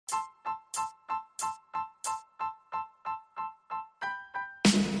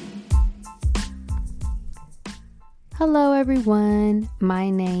Hello everyone, my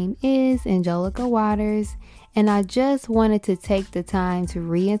name is Angelica Waters, and I just wanted to take the time to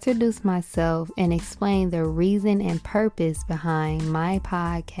reintroduce myself and explain the reason and purpose behind my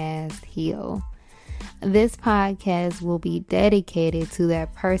podcast, Heal. This podcast will be dedicated to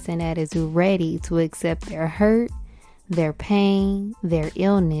that person that is ready to accept their hurt, their pain, their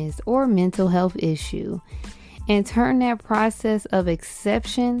illness, or mental health issue, and turn that process of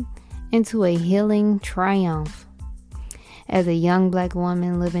acceptance into a healing triumph. As a young Black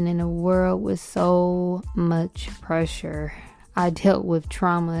woman living in a world with so much pressure, I dealt with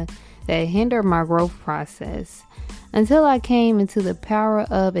trauma that hindered my growth process until I came into the power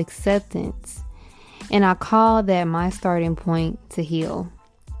of acceptance, and I call that my starting point to heal.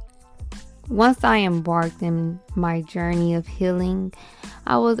 Once I embarked in my journey of healing,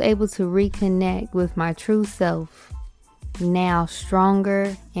 I was able to reconnect with my true self, now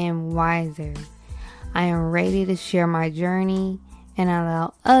stronger and wiser. I am ready to share my journey and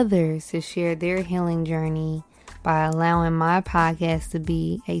allow others to share their healing journey by allowing my podcast to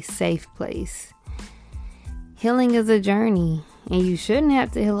be a safe place. Healing is a journey, and you shouldn't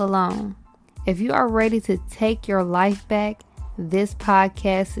have to heal alone. If you are ready to take your life back, this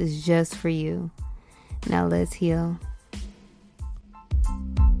podcast is just for you. Now let's heal.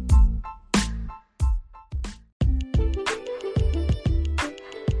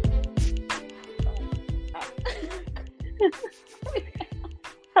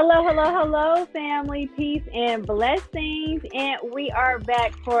 Hello, family, peace and blessings. And we are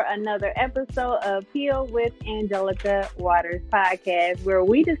back for another episode of Heal with Angelica Waters podcast, where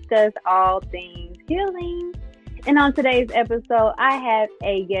we discuss all things healing. And on today's episode, I have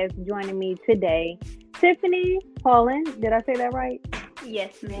a guest joining me today, Tiffany Pullen. Did I say that right?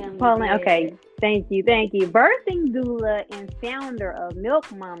 Yes, ma'am. Pullen, okay. Thank you. Birthing doula and founder of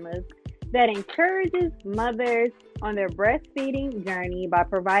Milk Mamas, that encourages mothers on their breastfeeding journey by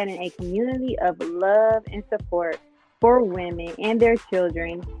providing a community of love and support for women and their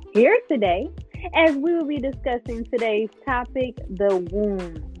children, here today as we will be discussing today's topic, the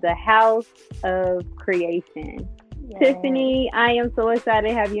womb, the house of creation. Yes. Tiffany, I am so excited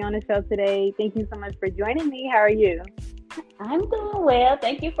to have you on the show today. Thank you so much for joining me. How are you? I'm doing well.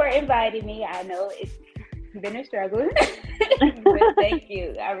 Thank you for inviting me. I know it's been a struggle, but thank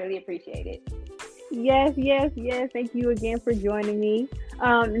you. I really appreciate it. Yes. Thank you again for joining me.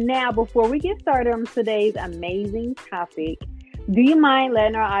 Now, before we get started on today's amazing topic, do you mind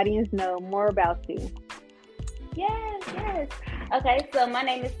letting our audience know more about you? Yes. Okay, so my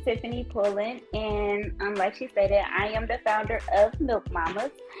name is Tiffany Pullen, and like she stated, I am the founder of Milk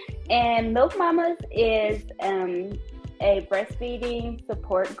Mamas. And Milk Mamas is a breastfeeding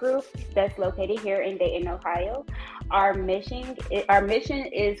support group that's located here in Dayton, Ohio. Our mission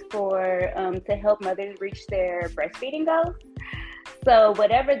is for to help mothers reach their breastfeeding goals. So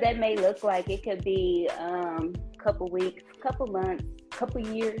whatever that may look like, it could be couple weeks, couple months, couple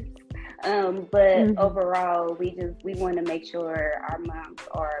years. But overall, we want to make sure our moms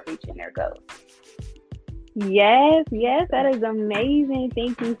are reaching their goals. Yes, that is amazing.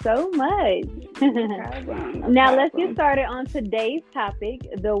 Thank you so much. Now let's get started on today's topic,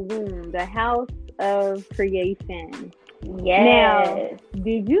 the womb, the house of creation. Yes. Now,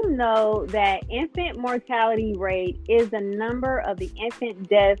 did you know that infant mortality rate is the number of the infant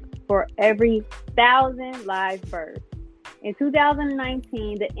deaths for every 1,000 live births? In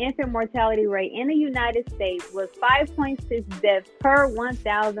 2019, the infant mortality rate in the United States was 5.6 deaths per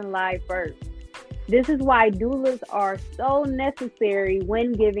 1,000 live births. This is why doulas are so necessary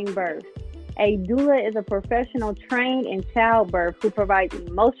when giving birth. A doula is a professional trained in childbirth who provides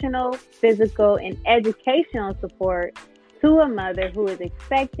emotional, physical, and educational support to a mother who is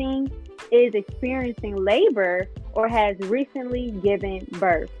expecting, is experiencing labor, or has recently given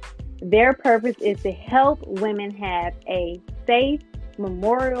birth. Their purpose is to help women have a safe,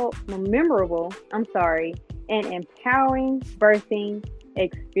 memorable, and empowering birthing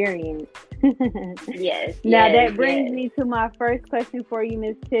experience. Yes. Now that brings me to my first question for you,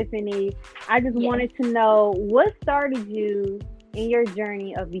 Miss Tiffany. I just wanted to know what started you in your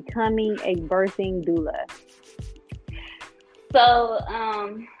journey of becoming a birthing doula. So,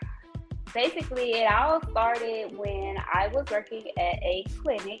 basically, it all started when I was working at a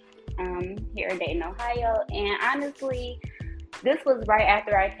clinic here in Dayton, Ohio, and honestly, this was right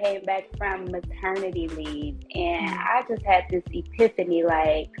after I came back from maternity leave, and I just had this epiphany,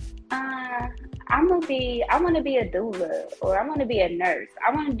 like, I want to be a doula, or I want to be a nurse.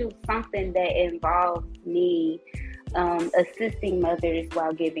 I want to do something that involves me assisting mothers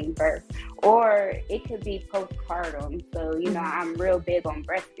while giving birth, or it could be postpartum. So, you know, I'm real big on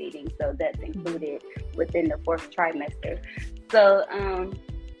breastfeeding, so that's included within the 4th trimester. So,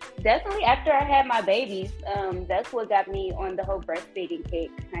 definitely after I had my babies, that's what got me on the whole breastfeeding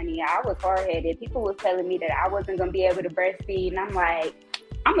kick, honey. I was hard-headed. People was telling me that I wasn't going to be able to breastfeed, and I'm like,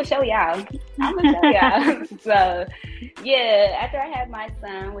 I'm going to show y'all. So, yeah, after I had my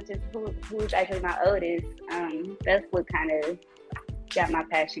son, which is who is actually my oldest, that's what kind of got my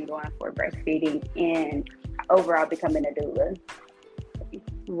passion going for breastfeeding and overall becoming a doula.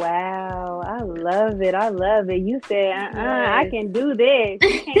 Wow, I love it. You said, I can do this.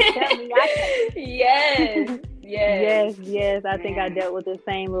 You can't tell me I can. Yes. I think I dealt with the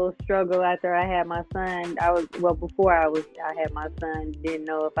same little struggle after I had my son. Before I had my son, didn't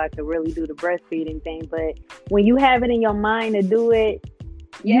know if I could really do the breastfeeding thing. But when you have it in your mind to do it,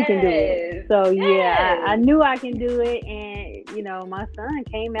 you can do it. So yeah, I knew I can do it. And, you know, my son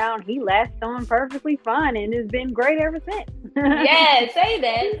came out and he latched on perfectly fine, and it's been great ever since. Yeah, say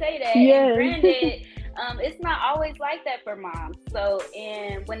that. Yes. And granted, it's not always like that for moms. So,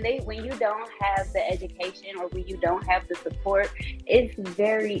 and when you don't have the education or when you don't have the support, it's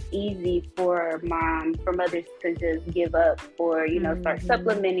very easy for mothers to just give up or, you know, start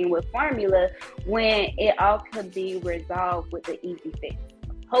supplementing with formula when it all could be resolved with an easy fix.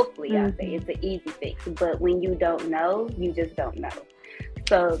 Hopefully, I'll say it's an easy fix. But when you don't know, you just don't know.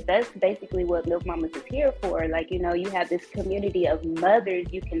 So that's basically what Milk Mamas is here for. Like, you know, you have this community of mothers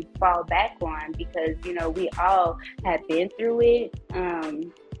you can fall back on because, you know, we all have been through it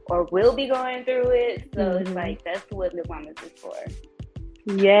or will be going through it. So it's like, that's what Milk Mamas is for.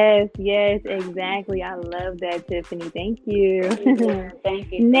 Yes, exactly. I love that, Tiffany. Thank you.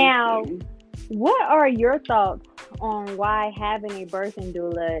 Thank you. Now, what are your thoughts on why having a birthing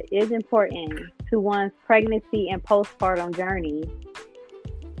doula is important to one's pregnancy and postpartum journey?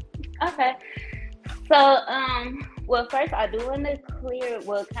 Okay. So, well, first I do want to clear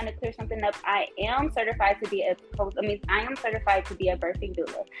something up. I am certified to be a birthing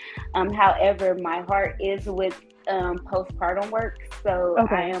doula. However, my heart is with postpartum work. So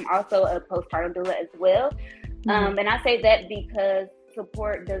I am also a postpartum doula as well. And I say that because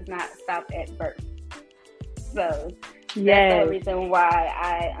support does not stop at birth. So that's the reason why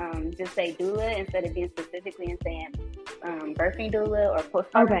I just say doula instead of being specifically and saying birthing doula or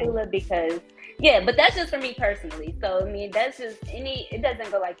postpartum doula, because but that's just for me personally. So I mean, that's just it doesn't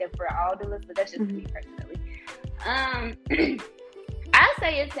go like that for all doulas, but that's just for me personally. I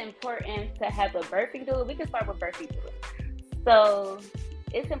say it's important to have a birthing doula. We can start with birthing doula. So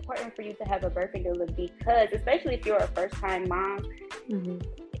it's important for you to have a birthing doula because, especially if you're a first-time mom,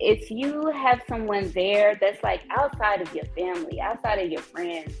 if you have someone there that's like outside of your family, outside of your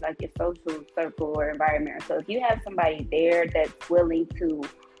friends, like your social circle or environment. So if you have somebody there that's willing to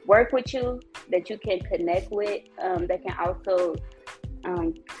work with you, that you can connect with, that can also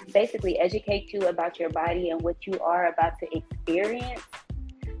basically educate you about your body and what you are about to experience,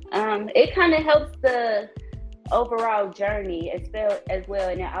 it kind of helps the overall journey as well,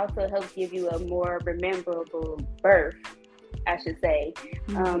 and it also helps give you a more memorable birth, I should say.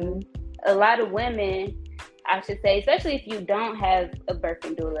 A lot of women, I should say, especially if you don't have a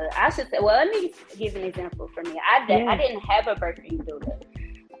birthing doula, I should say, well, let me give an example for me. I didn't have a birthing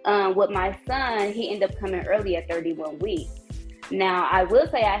doula. With my son, he ended up coming early at 31 weeks. Now, I will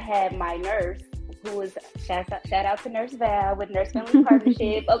say I had my nurse, who was, shout out to Nurse Val with Nurse Family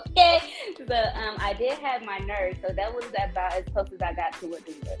Partnership. Okay. So I did have my nurse, so that was about as close as I got to a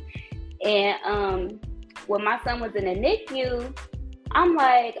doula. And when my son was in the NICU, I'm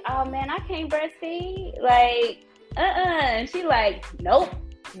like, oh man, I can't breastfeed. Like, And she like, nope,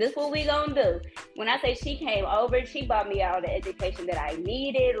 this what we gonna do. When I say she came over, she brought me all the education that I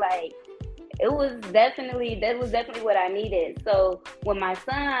needed. Like, that was definitely what I needed. So when my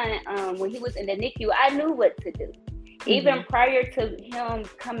son, when he was in the NICU, I knew what to do. Even prior to him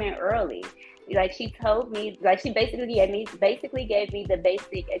coming early, like she told me, like she basically gave me the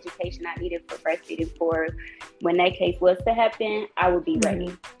basic education I needed for breastfeeding, for when that case was to happen, I would be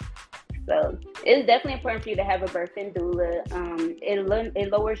ready. So it's definitely important for you to have a birthing doula.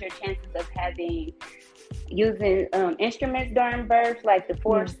 It lowers your chances of using instruments during birth, like the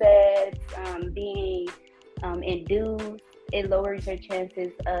forceps, being induced. It lowers your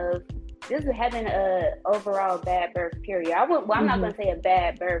chances of just having a overall bad birth period. I'm not going to say a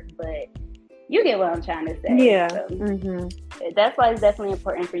bad birth, but you get what I'm trying to say. Yeah. So, that's why it's definitely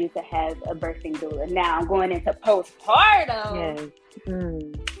important for you to have a birthing doula. Now, going into postpartum,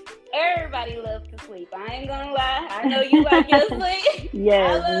 everybody loves to sleep. I ain't going to lie. I know you like your sleep.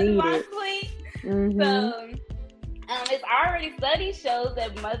 Yes, I love my sleep. So, It's already studies shows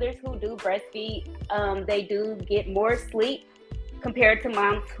that mothers who do breastfeed, they do get more sleep compared to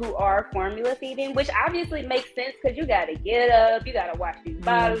moms who are formula feeding, which obviously makes sense because you got to get up, you got to wash these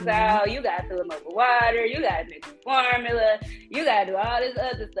bottles out, you got to fill them up with water, you got to mix formula, you got to do all this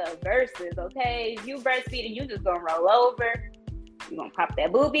other stuff. Versus, okay, you breastfeeding, you just gonna roll over, you gonna pop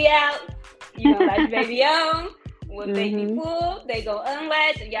that boobie out, you gonna latch your baby on. When baby full, they go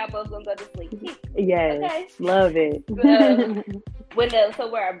unlatch, and y'all both gonna go to sleep. Yes, okay. Love it. So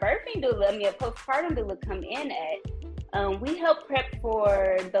where a birthing doula, a postpartum doula come in at, we help prep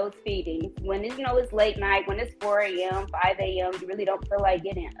for those feedings. When it's, it's late night, when it's 4 a.m., 5 a.m., you really don't feel like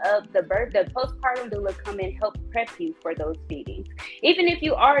getting up. The postpartum doula come in help prep you for those feedings. Even if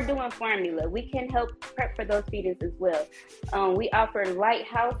you are doing formula, we can help prep for those feedings as well. We offer light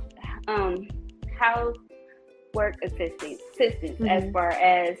housework assistance as far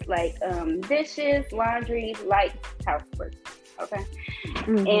as like dishes, laundry, light housework. Okay.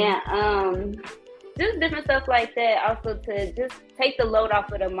 And just different stuff like that, also to just take the load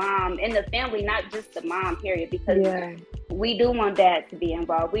off of the mom and the family, not just the mom, period, because we do want dad to be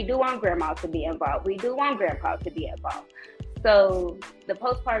involved, we do want grandma to be involved, we do want grandpa to be involved. So the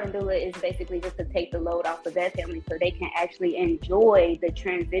postpartum doula is basically just to take the load off of that family so they can actually enjoy the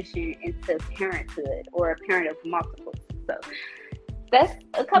transition into parenthood or a parent of multiples. So that's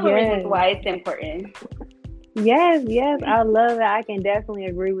a couple reasons why it's important. Yes, I love it. I can definitely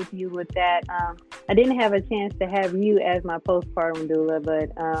agree with you with that. I didn't have a chance to have you as my postpartum doula,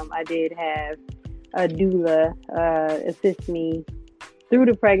 but I did have a doula assist me through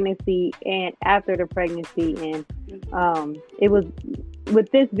the pregnancy and after the pregnancy, and it was, with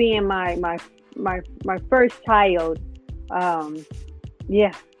this being my first child, that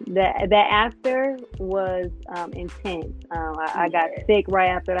after was intense. I got sick right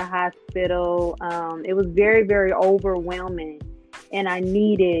after the hospital. It was very, very overwhelming, and I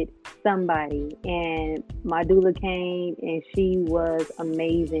needed somebody, and my doula came and she was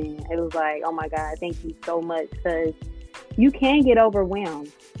amazing. It was like, oh my God, thank you so much, because you can get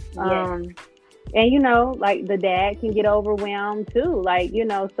overwhelmed. And like the dad can get overwhelmed too. Like,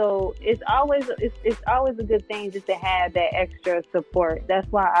 so it's always a good thing just to have that extra support. That's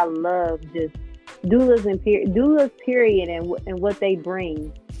why I love just doulas period and what they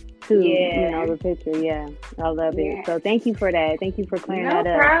bring to the picture. Yeah, I love it. So thank you for that. Thank you for clearing that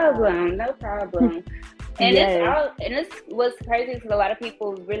up. No problem. And it's what's crazy is a lot of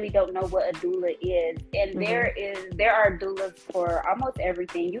people really don't know what a doula is. And there are doulas for almost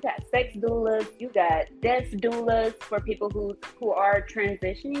everything. You got sex doulas, you got death doulas for people who are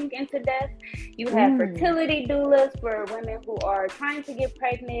transitioning into death. You have fertility doulas for women who are trying to get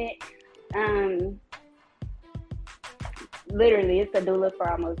pregnant. Literally, it's a doula for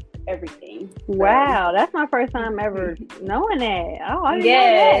almost everything. So. Wow, that's my first time ever knowing that. Oh, I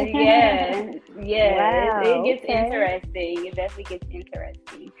didn't know that. Yeah. Wow, it gets interesting. It definitely gets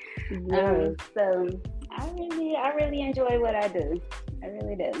interesting. Yes. So I really enjoy what I do. I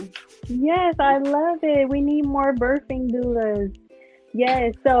really do. Yes, I love it. We need more birthing doulas.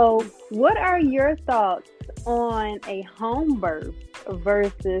 Yes. So, what are your thoughts on a home birth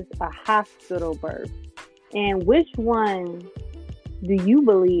versus a hospital birth? And which one do you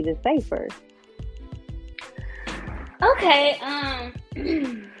believe is safer? Okay,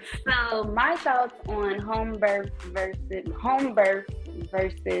 so my thoughts on home birth versus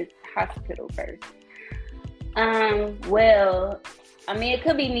hospital birth. Well, it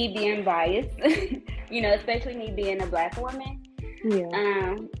could be me being biased, especially me being a Black woman.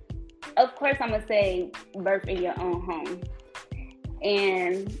 Yeah. Of course, I'm gonna say birth in your own home,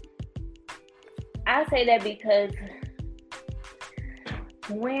 and I say that because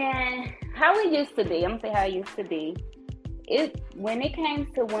how it used to be, I'm gonna say how it used to be. When it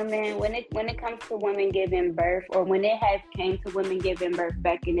comes to women, when it comes to women giving birth, or when it has came to women giving birth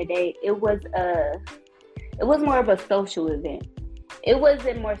back in the day, it was more of a social event. It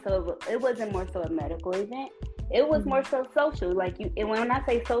wasn't more so a medical event. It was more so social. And when I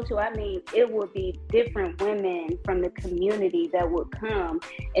say social, I mean it would be different women from the community that would come,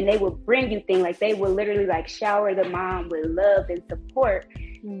 and they would bring you things. Like, they would literally shower the mom with love and support,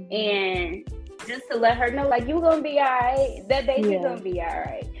 and just to let her know, you gonna be all right. That baby's gonna be all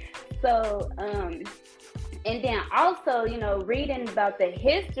right. So, and then also, reading about the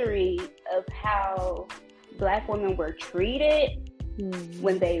history of how Black women were treated.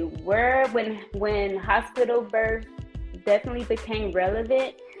 When hospital birth definitely became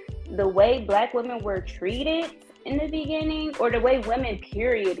relevant, the way Black women were treated in the beginning, or the way women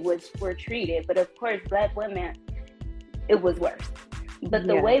period were treated, but of course Black women, it was worse. But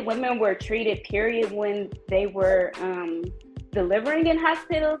the way women were treated, period, when they were delivering in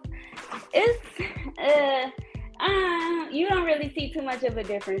hospitals, you don't really see too much of a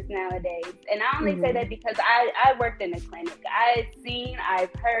difference nowadays. And I only say that because I worked in a clinic.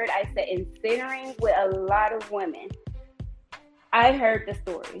 I've heard, I sat in centering with a lot of women. I heard the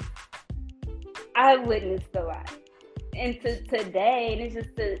story. I witnessed a lot. And to today, and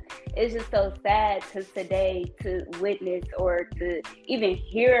it's just so sad to today to witness or to even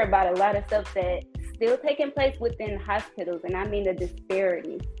hear about a lot of stuff that's still taking place within hospitals. And I mean the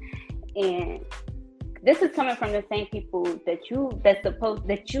disparities. And this is coming from the same people that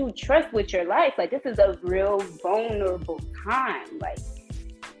you trust with your life. Like, this is a real vulnerable time. Like,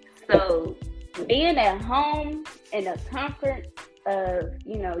 so being at home in the comfort of,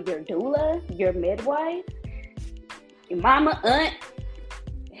 your doula, your midwife, your mama, aunt,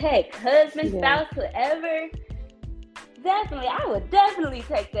 heck, husband, spouse, whoever, I would definitely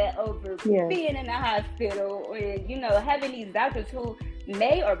take that over being in the hospital and, having these doctors who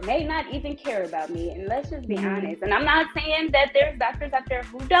may or may not even care about me. And let's just be honest. And I'm not saying that there's doctors out there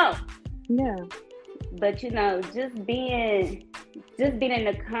who don't. Yeah. But, just being in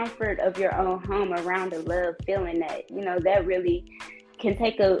the comfort of your own home around the love, feeling that, that really can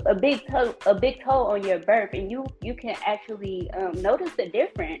take a big toll on your birth. And you can actually notice the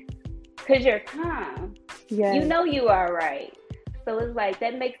difference because you're calm. Yeah. You are right. So it's like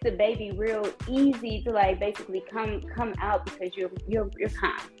that makes the baby real easy to like basically come out because you're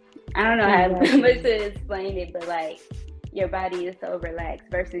calm. I don't know how much to explain it, but like your body is so relaxed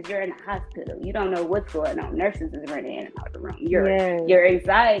versus you're in a hospital. You don't know what's going on. Nurses is running in and out of the room. Your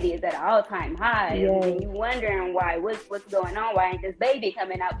anxiety is at an all-time high. And you wondering why, what's going on? Why ain't this baby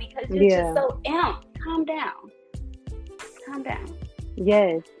coming out? Because you're just so amped. Calm down.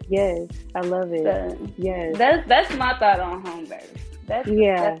 Yes, I love it. So, that's my thought on home birth. That's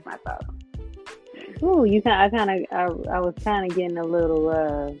my thought. Ooh, I was kind of getting a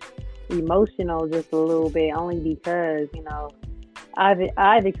little emotional, just a little bit, only because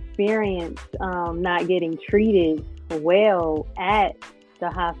I've experienced not getting treated well at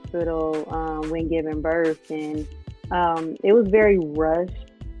the hospital when giving birth, and it was very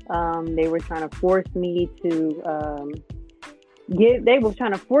rushed. They were trying to force me to they were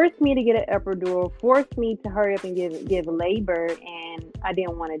trying to force me to get an epidural, force me to hurry up and give labor, and I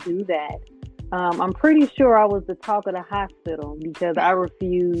didn't want to do that. I'm pretty sure I was the talk of the hospital because I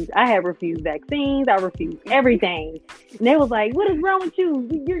had refused vaccines, I refused everything. And they was like, "What is wrong with you?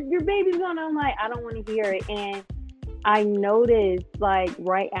 Your baby's gonna," I'm like, "I don't want to hear it." And I noticed like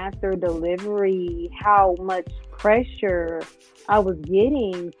right after delivery how much pressure I was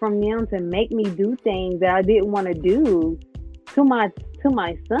getting from them to make me do things that I didn't want to do to my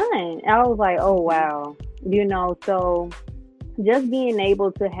son. I was like, oh wow, so just being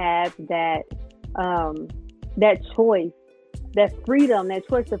able to have that choice, that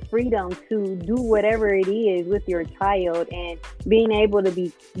choice of freedom to do whatever it is with your child, and being able to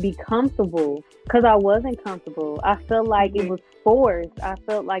be comfortable, because I wasn't comfortable. I felt like it was forced. I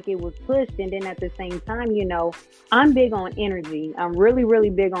felt like it was pushed. And then at the same time, I'm big on energy. I'm really, really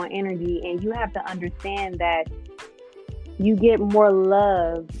big on energy. And you have to understand that you get more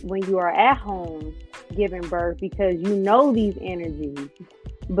love when you are at home giving birth because these energies.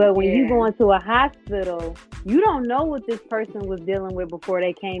 But when you go into a hospital, you don't know what this person was dealing with before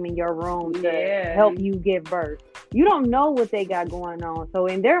they came in your room to help you give birth. You don't know what they got going on. So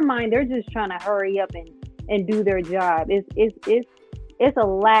in their mind, they're just trying to hurry up and do their job. It's a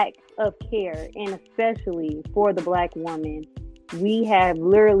lack of care, and especially for the Black woman, we have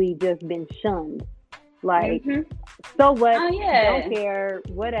literally just been shunned. Like, so what? Don't care,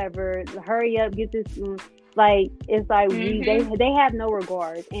 whatever. Hurry up, get this. Like, it's like they have no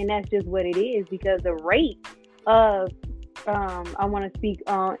regard, and that's just what it is. Because the rate of I want to speak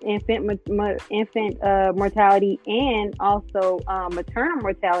on infant mortality and also maternal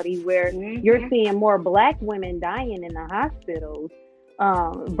mortality, where you're seeing more Black women dying in the hospitals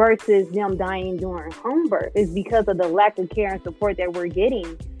versus them dying during home birth, is because of the lack of care and support that we're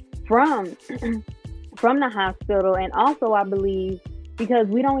getting from the hospital. And also, I believe, because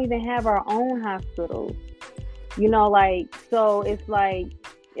we don't even have our own hospitals, so it's like,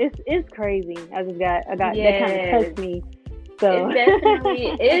 it's crazy. I got that kind of touched me. So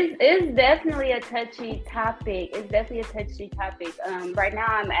it's definitely a touchy topic. It's definitely a touchy topic. Right now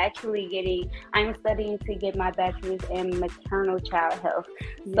I'm studying to get my bachelor's in maternal child health.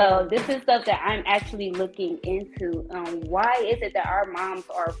 So this is stuff that I'm actually looking into. Why is it that our moms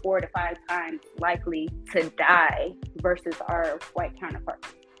are 4 to 5 times likely to die versus our white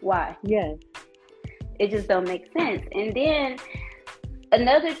counterparts? Why? Yes. It just don't make sense. And then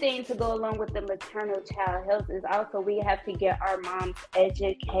another thing to go along with the maternal child health is also we have to get our moms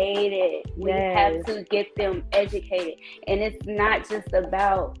educated. Yes. We have to get them educated. And it's not just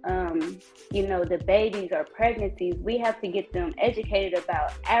about, the babies or pregnancies. We have to get them educated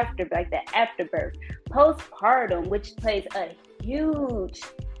about the afterbirth, postpartum, which plays a huge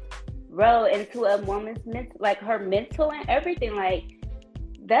role into a woman's her mental and everything. Like,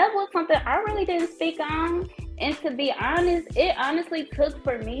 that was something I really didn't speak on. And to be honest, it honestly took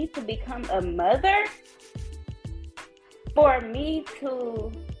for me to become a mother for me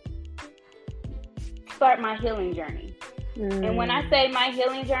to start my healing journey. And when I say my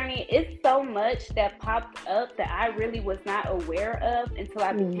healing journey, it's so much that popped up that I really was not aware of until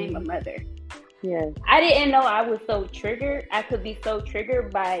I became a mother. Yes. I didn't know I was so triggered. I could be so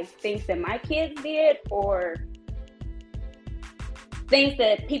triggered by things that my kids did or things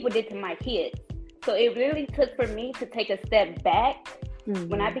that people did to my kids. So it really took for me to take a step back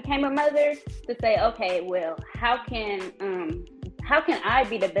when I became a mother to say, okay, well, how can I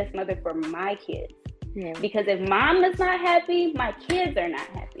be the best mother for my kids? Yeah. Because if mom is not happy, my kids are not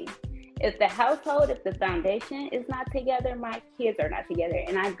happy. If the household, if the foundation is not together, my kids are not together.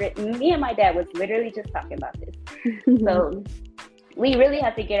 And me and my dad was literally just talking about this. So we really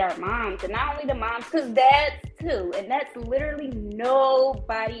have to get our moms, and not only the moms, because dads too. And that's literally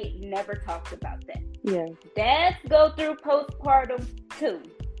nobody never talks about that. Yeah. Dads go through postpartum too.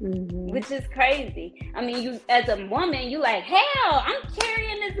 Which is crazy. I mean, you as a woman, you like, hell, I'm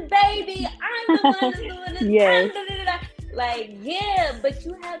carrying this baby. I'm the one that's doing this. Yes. Like, yeah, but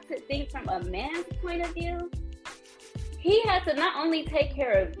you have to think from a man's point of view. He has to not only take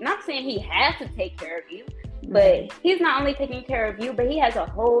care of, not saying he has to take care of you, but he's not only taking care of you, but he has a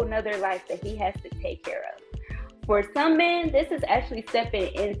whole nother life that he has to take care of. For some men, this is actually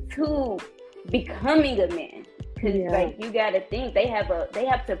stepping into becoming a man. Because like, you got to think they have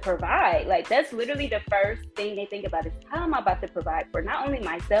to provide. Like, that's literally the first thing they think about is, how am I about to provide for not only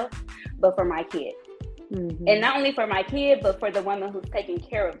myself, but for my kid? And not only for my kid, but for the woman who's taking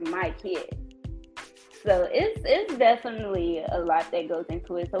care of my kid. So it's definitely a lot that goes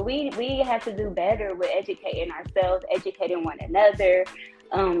into it. So we have to do better with educating ourselves, educating one another,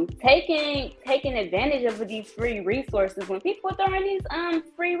 taking advantage of these free resources. When people are throwing these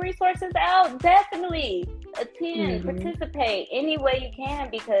free resources out, definitely attend, participate any way you can,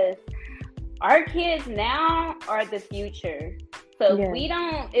 because our kids now are the future. So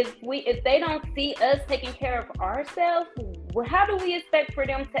if they don't see us taking care of ourselves, how do we expect for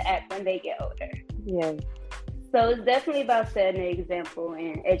them to act when they get older? Yes. So it's definitely about setting an example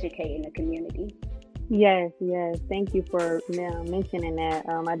and educating the community. Yes. Thank you for mentioning that.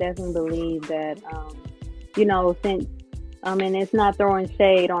 I definitely believe that, since, and it's not throwing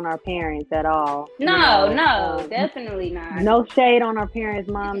shade on our parents at all. No, definitely not. No shade on our parents,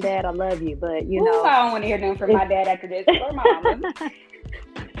 mom, dad, I love you, but, I don't want to hear them from my dad after this, or mom.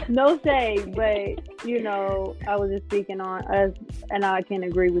 No shade, but, I was just speaking on us, and I can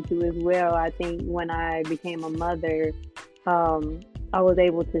agree with you as well. I think when I became a mother, I was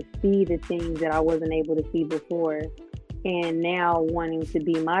able to see the things that I wasn't able to see before, and now wanting to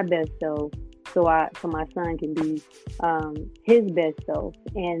be my best self, so my son can be his best self,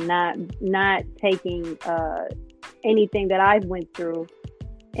 and not taking anything that I went through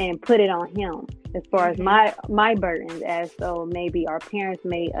and put it on him as far as my burdens, as so maybe our parents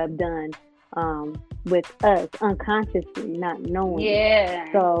may have done with us unconsciously, not knowing.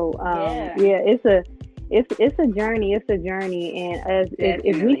 So it's a journey. It's a journey, and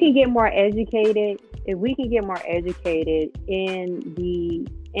if we can get more educated,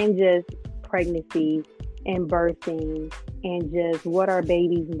 in just pregnancy and birthing, and just what our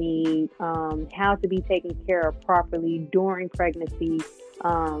babies need, how to be taken care of properly during pregnancy,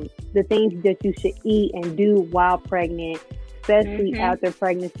 the things that you should eat and do while pregnant, especially after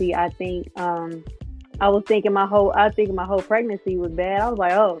pregnancy. I think I was thinking my whole pregnancy was bad. I was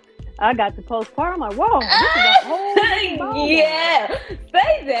like, oh, I got to postpartum. I'm like, whoa, this is a whole ball yeah,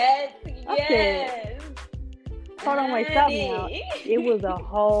 say that. Yes. Hold on, wait, stop me out. It was a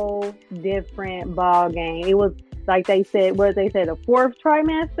whole different ball game. It was like they said, the fourth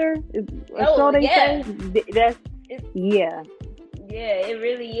trimester? Yeah, it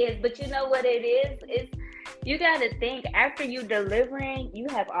really is. But you know what it is? It's, you got to think, after you delivering, you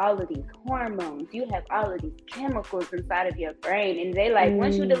have all of these hormones. You have all of these chemicals inside of your brain. And they like,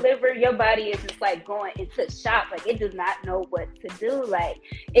 once you deliver, your body is just like going into shock. Like, it does not know what to do. Like,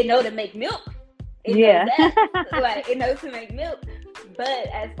 it know to make milk. It knows that. Like, it knows to make milk. But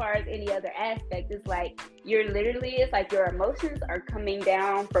as far as any other aspect, it's like, it's like your emotions are coming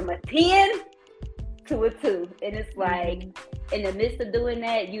down from a 10 to a 2. And it's like, in the midst of doing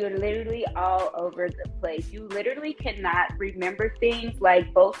that, you're literally all over the place. You literally cannot remember things.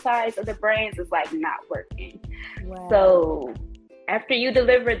 Like both sides of the brains is like not working. Wow. So after you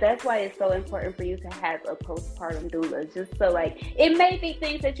deliver, that's why it's so important for you to have a postpartum doula. Just so like, it may be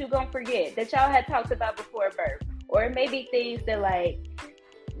things that you're going to forget that y'all had talked about before birth. Or it may be things that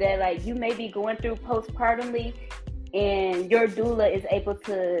you may be going through postpartumly, and your doula is able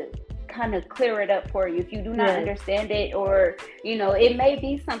to kind of clear it up for you if you do not understand it. Or, you know, it may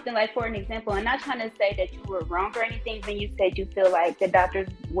be something like, for an example, I'm not trying to say that you were wrong or anything when you said you feel like the doctors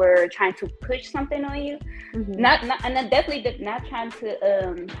were trying to push something on you. And I'm definitely not trying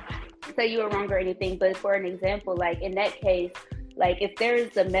to say you were wrong or anything, but for an example, like in that case, like if there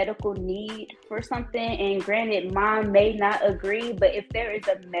is a medical need for something, and granted, mom may not agree, but if there is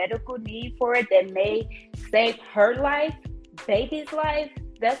a medical need for it that may save her life, baby's life,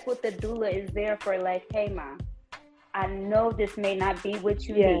 that's what the doula is there for. Like, hey, mom, I know this may not be what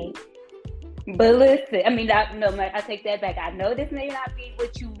you need, but listen, I take that back. I know this may not be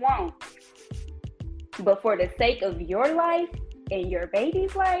what you want, but for the sake of your life and your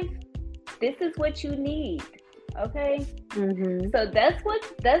baby's life, this is what you need. Okay. So that's why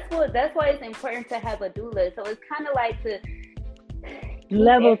it's important to have a doula. So it's kind of like to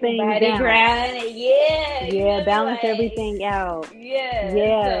level things down. Balance everything out. You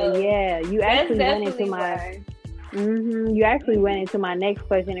actually went into my you actually went into my next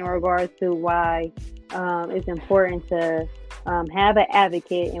question in regards to why it's important to have an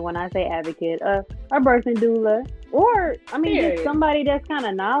advocate. And when I say advocate, a birthing doula, or just somebody that's kind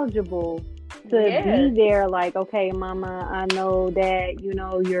of knowledgeable to be there. Like, okay, mama, I know that, you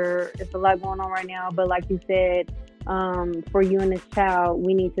know, it's a lot going on right now, but like you said, for you and this child,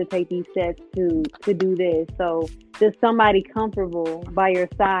 we need to take these steps to do this. So just somebody comfortable by your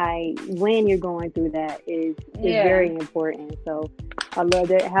side when you're going through that is very important. So I love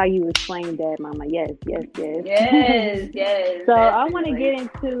that how you explained that, mama. Yes. So I want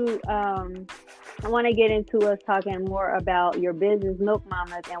to get into us talking more about your business, Milk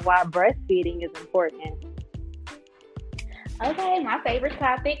Mamas, and why breastfeeding is important. Okay, my favorite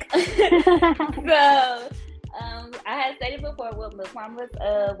topic. I had stated before what Milk Mamas,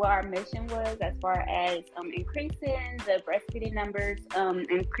 what our mission was as far as increasing the breastfeeding numbers,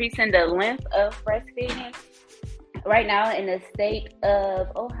 increasing the length of breastfeeding. Right now in the state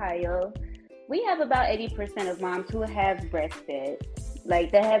of Ohio, we have about 80% of moms who have breastfed.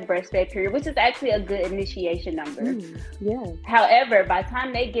 Like, they have breastfed period, which is actually a good initiation number. However, by the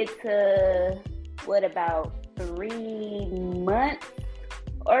time they get to about 3 months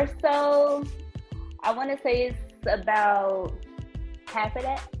or so, I want to say it's about half of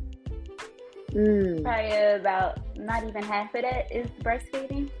that. Probably about not even half of that is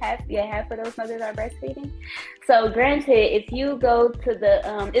breastfeeding. Half of those mothers are breastfeeding. So granted, if you go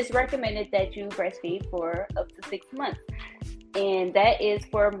to it's recommended that you breastfeed for up to 6 months. And that is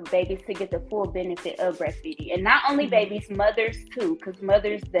for babies to get the full benefit of breastfeeding. And not only babies, mothers too, because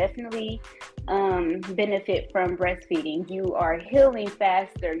mothers definitely benefit from breastfeeding. You are healing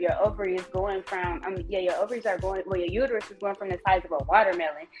faster. Your ovaries going from, your ovaries are going, your uterus is going from the size of a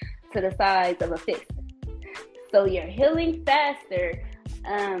watermelon to the size of a fist. So you're healing faster.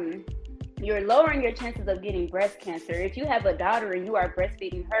 You're lowering your chances of getting breast cancer. If you have a daughter and you are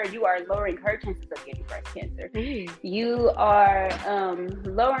breastfeeding her, you are lowering her chances of getting breast cancer. You are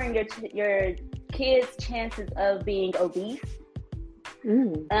lowering your kids' chances of being obese.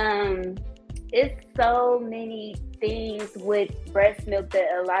 It's so many things with breast milk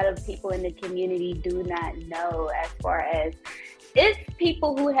that a lot of people in the community do not know, as far as it's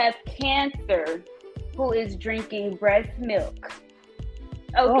people who have cancer who is drinking breast milk.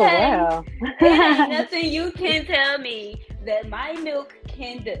 Okay. Oh, wow. Ain't nothing you can tell me that my milk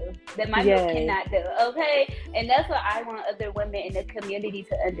can do, that my milk cannot do. Okay. And that's what I want other women in the community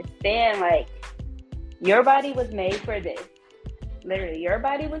to understand. Like, your body was made for this. Literally, your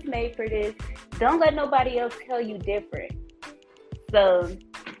body was made for this. Don't let nobody else tell you different. So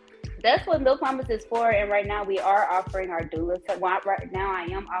that's what Milk Mamas is for. And right now we are offering our doula. So right now I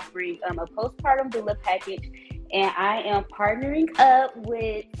am offering a postpartum doula package. And I am partnering up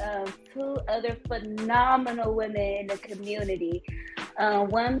with 2 other phenomenal women in the community.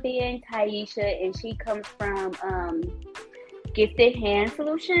 One being Taisha, and she comes from Gifted Hand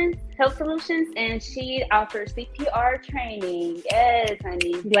Solutions, Health Solutions, and she offers CPR training. Yes,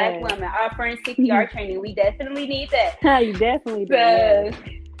 honey, Black woman offering CPR training. We definitely need that. You definitely do.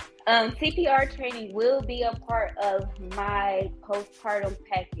 CPR training will be a part of my postpartum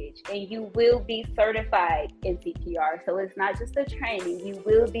package, and you will be certified in CPR. So it's not just a training, you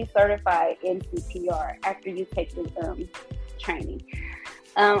will be certified in CPR after you take the training.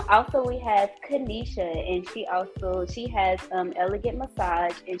 Also, we have Kanisha, and she has Elegant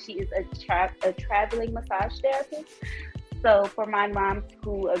Massage, and she is a traveling massage therapist. So for my moms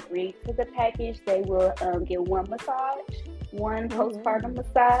who agreed to the package, they will get one postpartum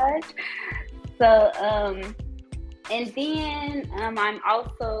massage. So and then I'm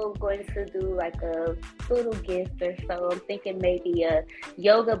also going to do like a little gift or so. I'm thinking maybe a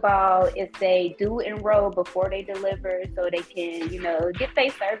yoga ball if they do enroll before they deliver, so they can, get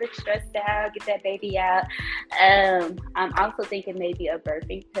their cervix stressed out, get that baby out. I'm also thinking maybe a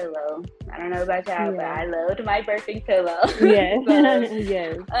birthing pillow. I don't know about y'all, but I loved my birthing pillow. Yes. So,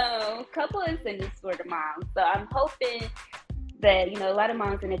 Yes. Couple incentives for the moms. So I'm hoping that, a lot of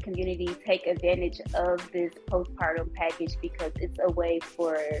moms in the community take advantage of this postpartum package, because it's a way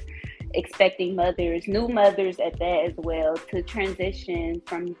for expecting mothers, new mothers at that as well, to transition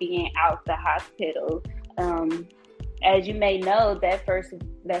from being out the hospital. As you may know, that first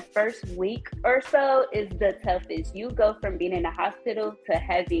week or so is the toughest. You go from being in the hospital to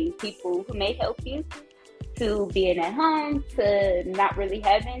having people who may help you, to being at home, to not really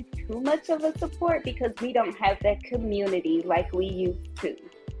having too much of a support, because we don't have that community like we used to.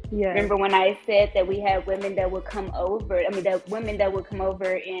 Yeah. Remember when I said that we had women that would come over, women that would come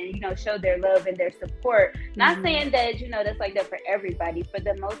over and, show their love and their support. Not saying that, that's like that for everybody. For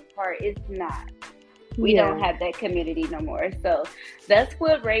the most part, it's not. We don't have that community no more. So that's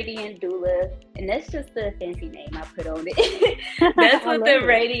what Radiant Doula, and that's just the fancy name I put on it. That's what the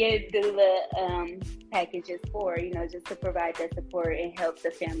Radiant Doula package is for, just to provide that support and help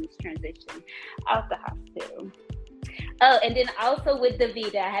the families transition out the hospital. Oh, and then also with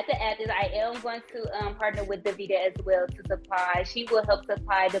Davida, I had to add this. I am going to partner with Davida as well to supply. She will help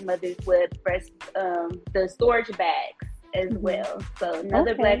supply the mothers with the storage bags as well. So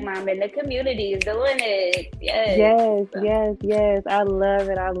another Black mom in the community is doing it. Yes. I love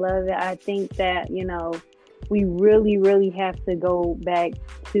it. I think that, we really, really have to go back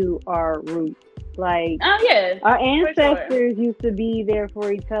to our roots. Like, our ancestors used to be there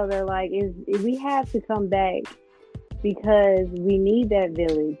for each other. Like, we have to come back, because we need that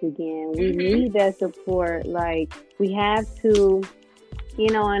village again. We need that support. Like, we have to,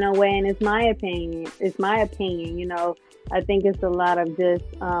 in a way, and it's my opinion, I think it's a lot of just,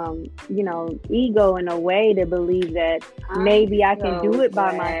 ego in a way, to believe that maybe I can do it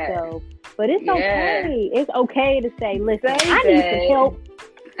by myself. But it's okay. It's okay to say, listen, I need some help.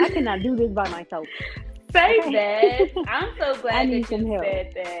 I cannot do this by myself. Say that. I'm so glad that you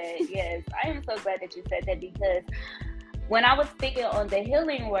said that. Yes, I am so glad that you said that, because when I was speaking on the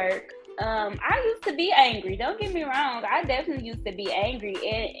healing work, I used to be angry. Don't get me wrong. I definitely used to be angry.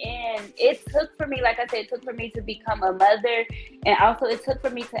 And it took for me, like I said, it took for me to become a mother. And also it took for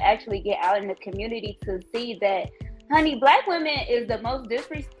me to actually get out in the community to see that, honey, Black women is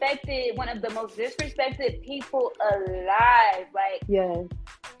one of the most disrespected people alive. Like,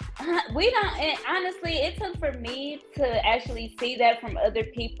 we don't, and honestly, it took for me to actually see that from other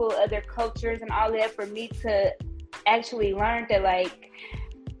people, other cultures and all that, for me to actually learn that, like,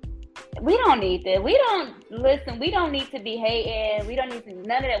 we don't need that. We don't need to be hating. We don't need to do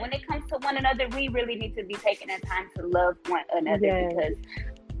none of that. When it comes to one another, we really need to be taking the time to love one another, because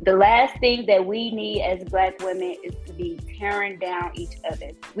the last thing that we need as Black women is to be tearing down each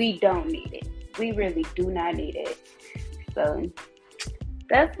other. We don't need it. We really do not need it. So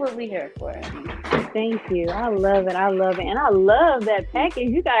that's what we're here for. Thank you. I love it. And I love that package.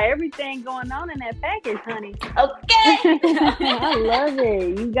 You got everything going on in that package, honey. Okay. I love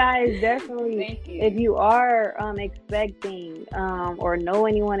it. You guys definitely, thank you. If you are expecting or know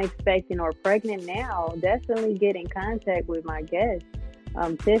anyone expecting or pregnant now, definitely get in contact with my guest,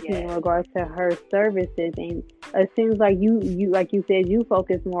 Tiffany, in regards to her services. And it seems like you like you said, you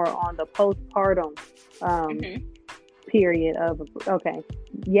focus more on the postpartum period of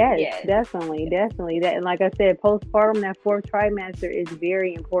definitely that. And like I said, postpartum, that fourth trimester is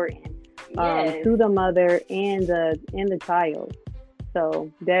very important to the mother and the child.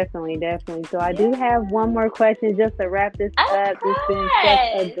 So definitely. So I do have one more question just to wrap this up. It's been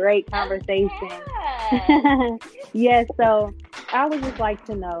such a great conversation. Yes. So I would just like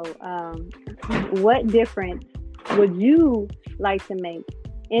to know, what difference would you like to make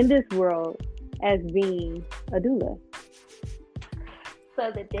in this world as being a doula? So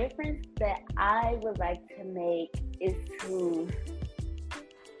the difference that I would like to make is to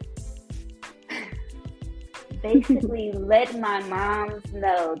basically let my moms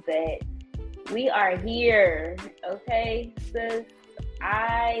know that we are here, okay, sis?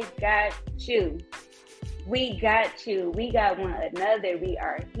 I got you. We got you. We got one another. We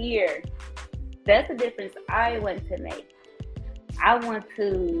are here. That's the difference I want to make. I want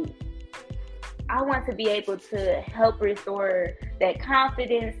to be able to help restore that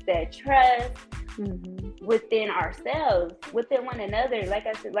confidence, that trust within ourselves, within one another. Like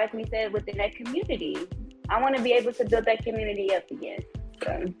I said, like we said, within that community. I want to be able to build that community up again.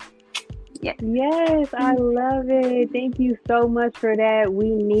 So, yeah. Yes, I love it. Thank you so much for that. We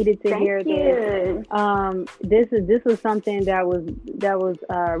needed to hear this. This was something that was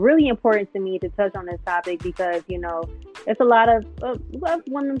really important to me to touch on this topic, because it's a lot of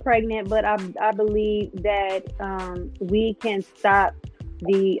women pregnant, but I believe that we can stop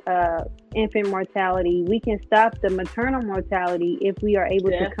the infant mortality. We can stop the maternal mortality if we are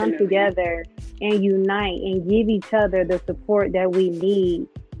able to come together and unite and give each other the support that we need,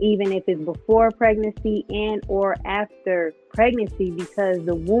 even if it's before pregnancy and or after pregnancy, because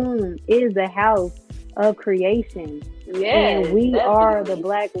the womb is the house of creation. And we are the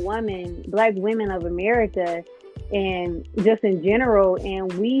black women of America, and just in general,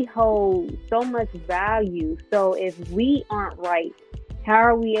 and we hold so much value. So if we aren't right, how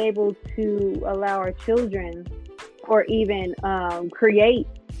are we able to allow our children, or even create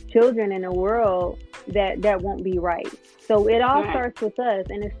children in a world that won't be right? So it all starts with us,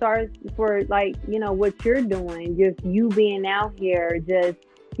 and it starts for what you're doing, just you being out here, just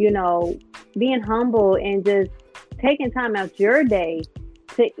being humble and just taking time out your day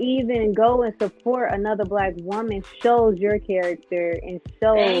to even go and support another black woman shows your character and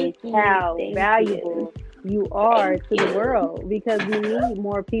shows how valuable you are to the world, because we need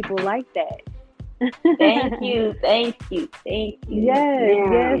more people like that. Thank you.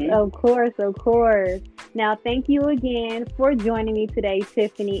 Yes, of course. Now, thank you again for joining me today,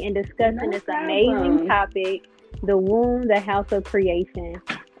 Tiffany, and discussing this amazing topic, the womb, the house of creation.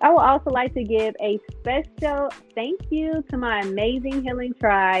 I would also like to give a special thank you to my amazing healing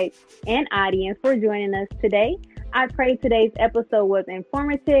tribe and audience for joining us today. I pray today's episode was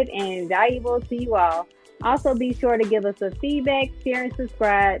informative and valuable to you all. Also, be sure to give us a feedback, share, and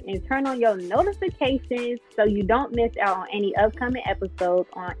subscribe, and turn on your notifications so you don't miss out on any upcoming episodes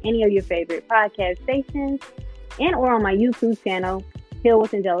on any of your favorite podcast stations and or on my YouTube channel, Heal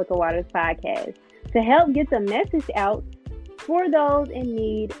with Angelica Waters Podcast, to help get the message out for those in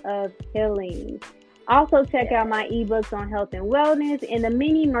need of healing. Also, check out my ebooks on health and wellness and the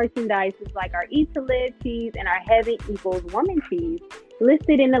mini merchandises like our Eat to Live tees and our Heaven Equals Woman tees,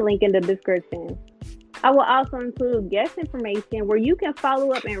 listed in the link in the description. I will also include guest information where you can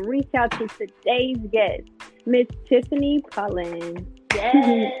follow up and reach out to today's guest, Miss Tiffany Pullen.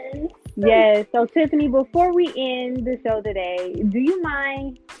 Yes. So, Tiffany, before we end the show today, do you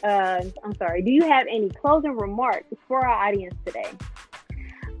have any closing remarks for our audience today?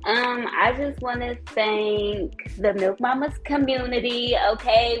 I just want to thank the Milk Mamas community.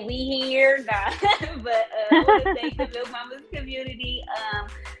 Okay, we here, guys, but I want to thank the Milk Mamas community.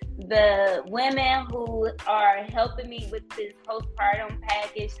 The women who are helping me with this postpartum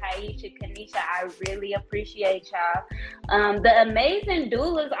package, Taisha, Kanisha, I really appreciate y'all. The amazing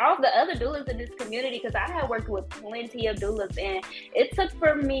doulas, all the other doulas in this community, because I have worked with plenty of doulas, and it took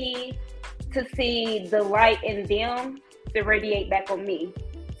for me to see the light in them to radiate back on me,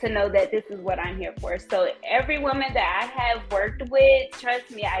 to know that this is what I'm here for. So every woman that I have worked with, trust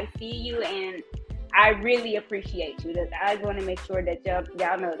me, I see you, and I really appreciate you. I want to make sure that y'all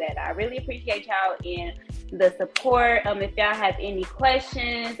know that I really appreciate y'all and the support. If y'all have any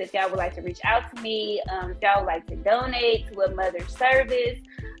questions, if y'all would like to reach out to me, if y'all would like to donate to a mother service,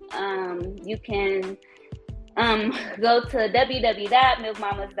 you can go to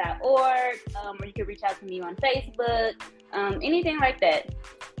www.milkmamas.org, or you can reach out to me on Facebook, anything like that.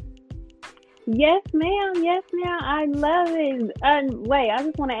 Yes, ma'am. I love it. Wait, I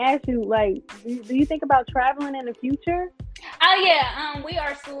just want to ask you, do you think about traveling in the future? Oh, yeah. We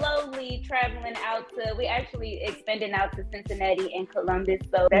are slowly traveling out we actually expanding out to Cincinnati and Columbus.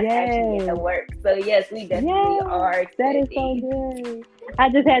 So that's actually in the works. So, yes, we definitely are. That is so good. I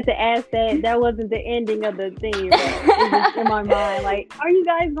just had to ask that. That wasn't the ending of the thing, but it was in my mind. Are you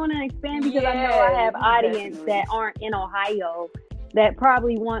guys going to expand? Because I know I have audience that aren't in Ohio that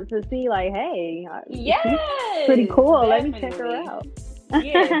probably want to see, hey, she's pretty cool. Definitely. Let me check her out.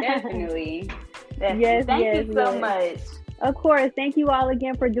 Yeah, definitely. Yes, Thank you so much. Of course. Thank you all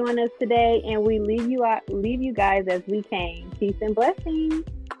again for joining us today, and we leave you guys as we came. Peace and blessings.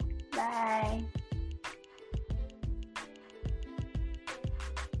 Bye.